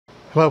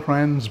Hello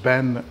friends,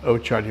 Ben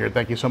Ochart here.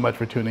 Thank you so much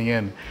for tuning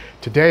in.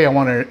 Today I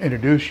want to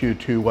introduce you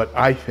to what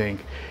I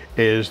think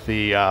is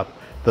the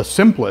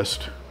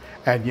simplest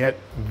and yet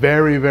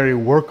very, very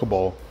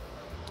workable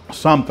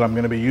sump that I'm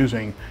going to be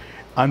using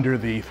under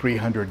the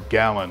 300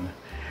 gallon.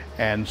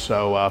 And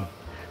so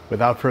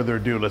without further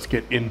ado, let's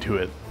get into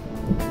it.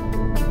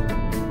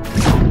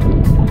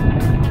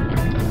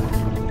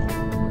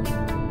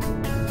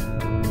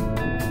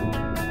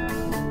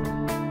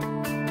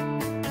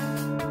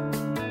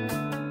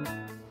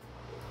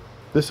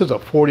 This is a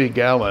 40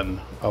 gallon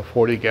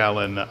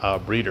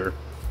breeder,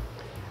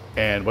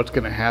 and what's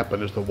going to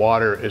happen is the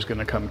water is going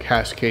to come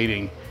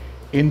cascading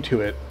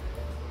into it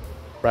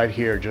right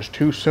here. Just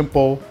two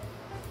simple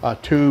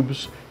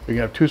tubes. You're going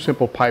to have two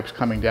simple pipes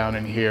coming down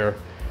in here.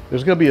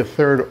 There's going to be a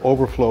third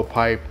overflow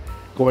pipe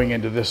going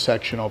into this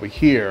section over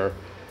here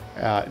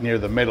near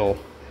the middle,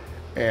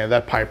 and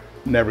that pipe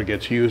never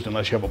gets used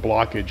unless you have a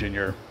blockage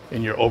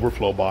in your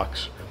overflow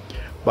box.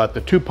 But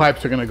the two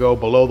pipes are going to go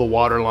below the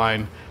water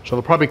line, so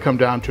they'll probably come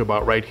down to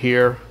about right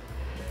here,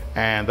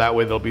 and that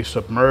way they'll be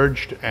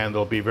submerged and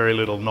there'll be very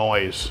little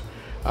noise.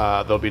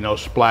 There'll be no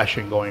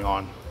splashing going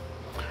on.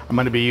 I'm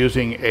going to be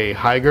using a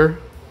Hygger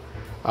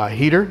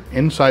heater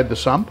inside the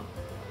sump,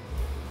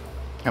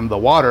 and the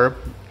water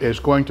is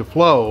going to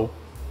flow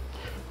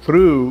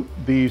through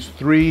these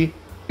three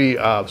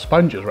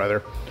sponges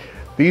rather.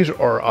 These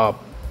are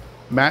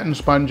Matten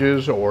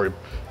sponges, or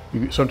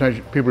sometimes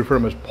people refer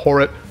to them as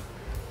porous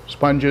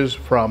sponges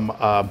from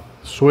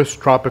Swiss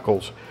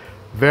Tropicals.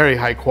 Very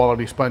high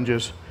quality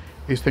sponges.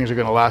 These things are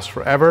going to last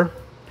forever,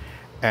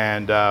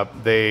 and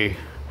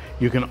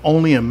you can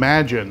only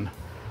imagine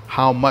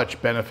how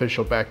much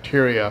beneficial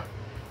bacteria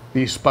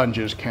these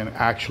sponges can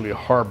actually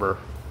harbor.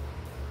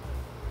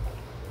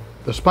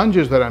 The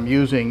sponges that I'm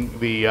using,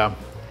 the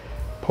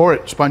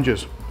porous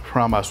sponges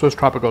from Swiss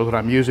Tropicals that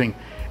I'm using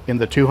in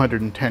the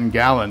 210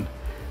 gallon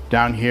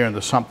down here in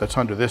the sump that's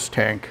under this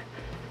tank,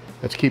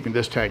 that's keeping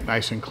this tank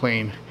nice and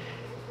clean.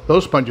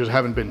 Those sponges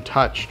haven't been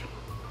touched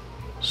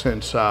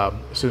since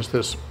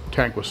this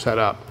tank was set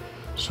up.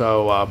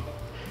 So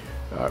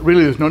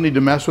really there's no need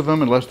to mess with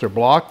them unless they're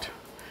blocked.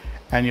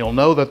 And you'll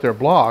know that they're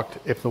blocked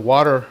if the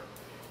water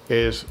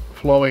is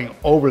flowing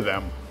over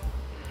them.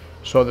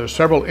 So there's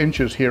several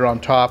inches here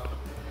on top,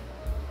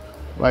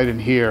 right in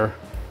here.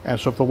 And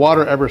so if the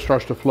water ever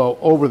starts to flow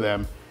over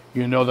them,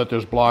 you know that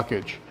there's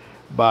blockage.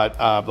 But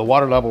the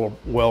water level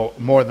will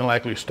more than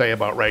likely stay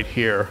about right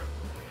here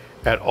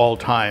at all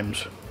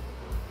times.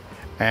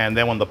 And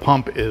then when the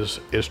pump is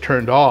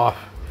turned off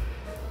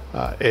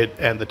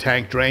and the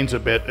tank drains a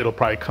bit, it'll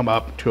probably come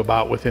up to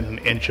about within an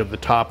inch of the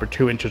top or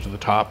 2 inches of the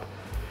top,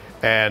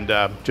 and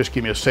just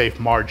give me a safe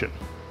margin.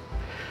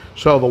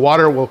 So the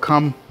water will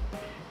come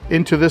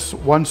into this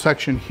one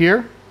section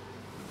here,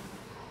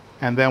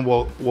 and then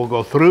we'll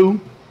go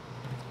through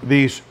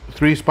these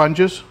three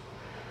sponges,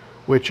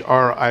 which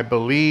are, I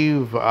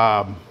believe,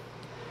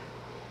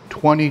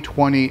 20,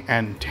 20,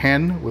 and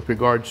 10 with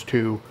regards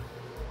to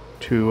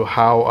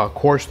how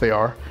coarse they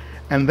are.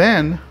 And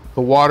then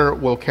the water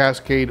will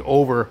cascade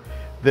over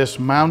this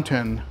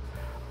mountain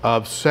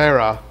of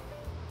Sera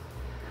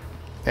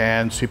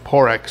and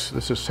Siporax.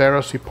 This is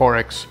Sera,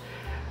 Siporax.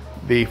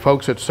 The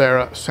folks at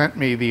Sera sent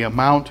me the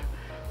amount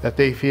that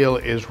they feel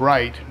is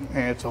right,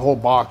 and it's a whole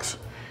box.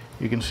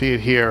 You can see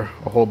it here,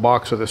 a whole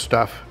box of this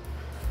stuff.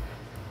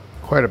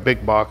 Quite a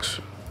big box.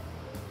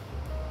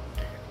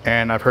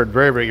 And I've heard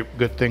very, very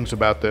good things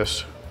about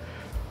this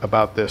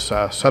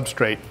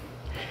substrate.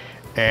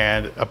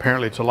 And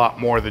apparently it's a lot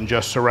more than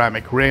just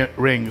ceramic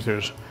rings.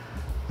 There's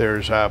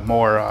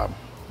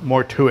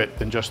more to it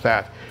than just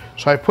that.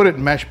 So I put it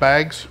in mesh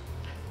bags,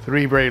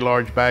 3 very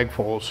large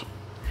bagfuls,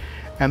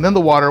 and then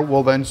the water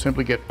will then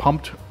simply get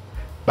pumped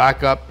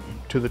back up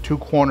to the two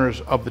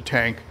corners of the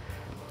tank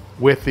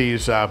with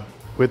these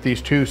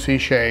two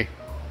Sicce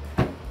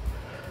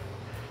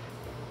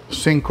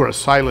Syncra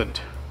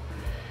silent.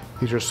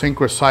 These are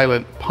Syncra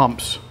silent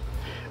pumps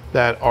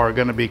that are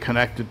going to be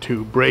connected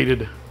to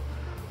braided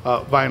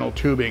vinyl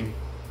tubing,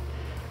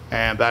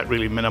 and that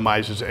really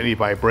minimizes any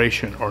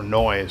vibration or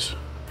noise.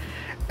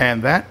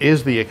 And that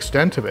is the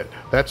extent of it.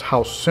 That's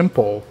how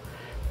simple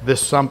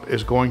this sump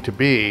is going to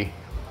be.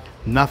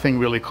 Nothing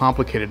really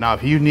complicated. Now,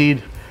 if you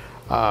need,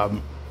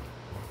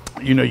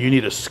 you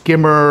need a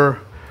skimmer,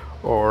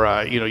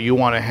 or you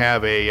want to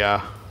have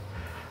a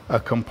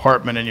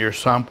compartment in your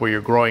sump where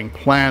you're growing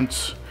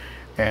plants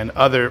and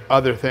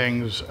other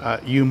things,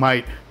 you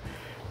might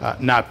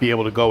not be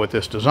able to go with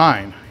this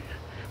design.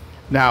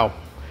 Now,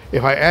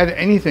 if I add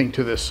anything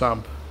to this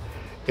sump,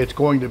 it's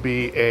going to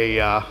be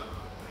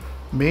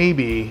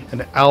maybe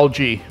an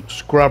algae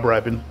scrubber.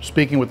 I've been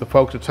speaking with the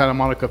folks at Santa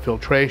Monica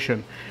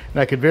Filtration, and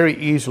I could very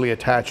easily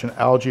attach an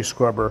algae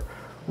scrubber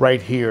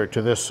right here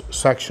to this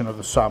section of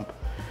the sump.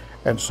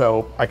 And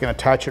so I can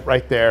attach it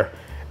right there,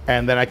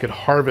 and then I could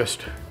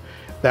harvest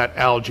that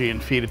algae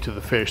and feed it to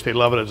the fish. They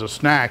love it as a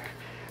snack,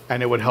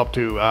 and it would help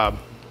to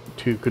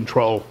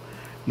control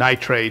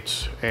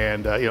nitrates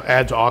and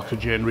adds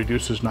oxygen,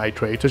 reduces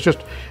nitrates. It's just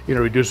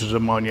reduces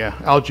ammonia.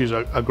 Algae is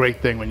a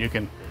great thing when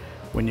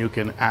you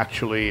can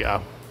actually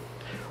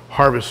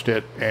harvest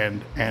it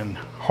and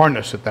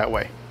harness it that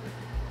way.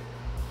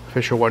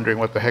 Fish are wondering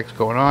what the heck's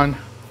going on.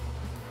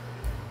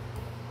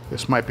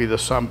 This might be the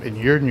sump in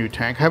your new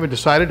tank. I haven't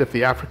decided if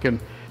the African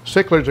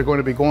Cichlids are going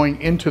to be going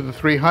into the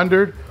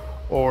 300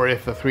 or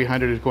if the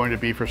 300 is going to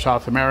be for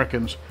South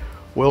Americans.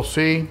 We'll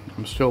see.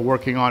 I'm still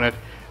working on it.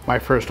 My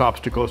first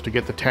obstacle is to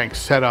get the tank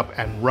set up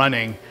and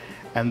running,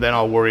 and then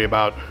I'll worry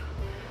about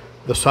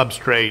the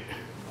substrate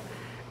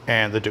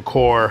and the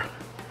decor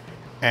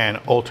and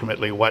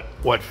ultimately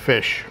what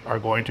fish are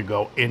going to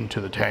go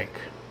into the tank.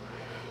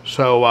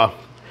 So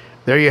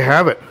there you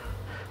have it.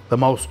 The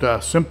most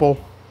simple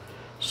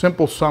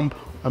sump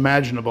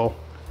imaginable.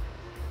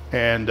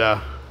 And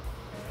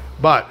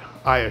but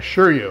I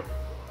assure you,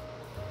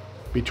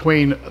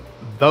 between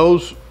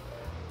those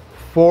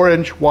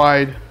 4-inch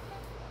wide,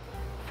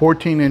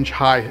 14-inch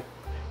high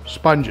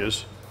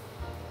sponges,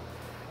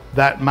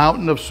 that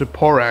mountain of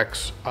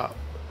Siporax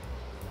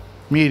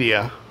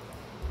media,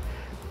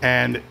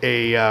 and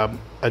a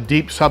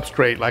deep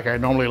substrate like I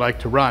normally like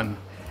to run,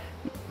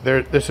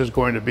 this is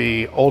going to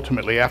be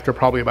ultimately, after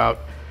probably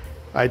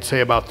I'd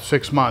say about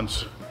 6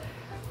 months,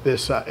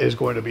 this is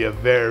going to be a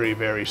very,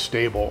 very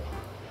stable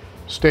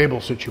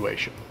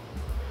situation.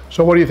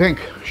 So what do you think?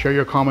 Share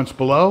your comments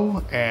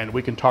below, and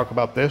we can talk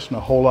about this and a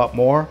whole lot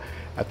more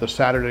at the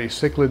Saturday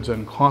Cichlids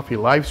and Coffee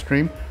live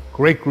stream.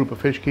 Great group of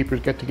fish keepers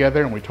get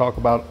together and we talk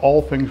about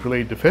all things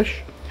related to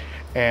fish.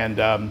 And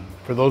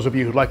for those of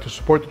you who'd like to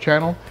support the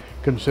channel,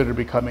 consider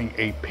becoming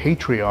a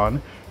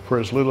Patreon for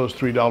as little as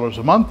 $3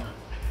 a month.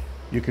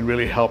 You can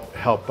really help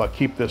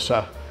keep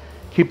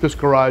this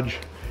garage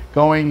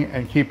going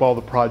and keep all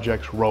the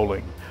projects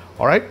rolling.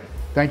 All right,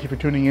 thank you for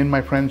tuning in,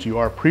 my friends. You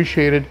are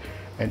appreciated,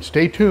 and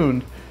stay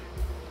tuned.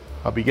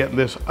 I'll be getting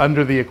this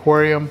under the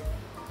aquarium,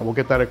 and we'll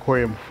get that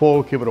aquarium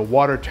full, give it a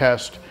water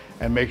test,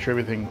 and make sure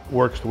everything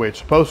works the way it's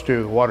supposed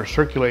to. The water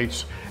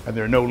circulates and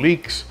there are no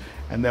leaks,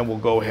 and then we'll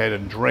go ahead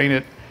and drain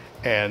it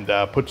and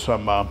put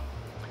some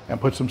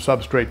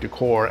substrate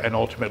decor, and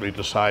ultimately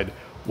decide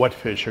what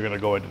fish are going to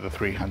go into the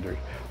 300.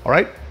 All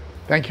right,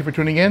 thank you for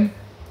tuning in.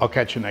 I'll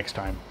catch you next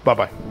time.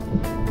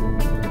 Bye-bye.